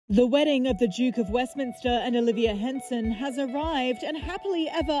The wedding of the Duke of Westminster and Olivia Henson has arrived, and happily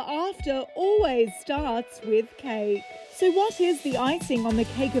ever after always starts with cake. So what is the icing on the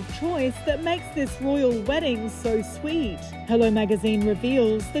cake of choice that makes this royal wedding so sweet? Hello magazine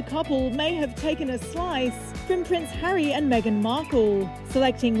reveals the couple may have taken a slice from Prince Harry and Meghan Markle,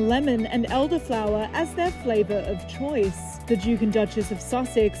 selecting lemon and elderflower as their flavour of choice. The Duke and Duchess of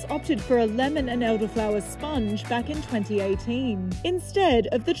Sussex opted for a lemon and elderflower sponge back in 2018, instead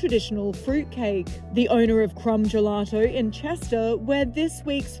of the traditional fruitcake. The owner of Crumb Gelato in Chester, where this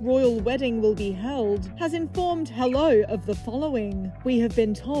week's royal wedding will be held, has informed Hello of the following. "We have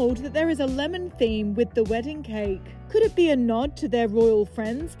been told that there is a lemon theme with the wedding cake. Could it be a nod to their royal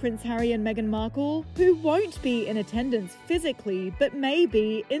friends, Prince Harry and Meghan Markle, who won't be in attendance physically, but may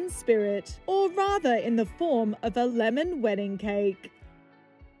be in spirit, or rather in the form of a lemon wedding cake?"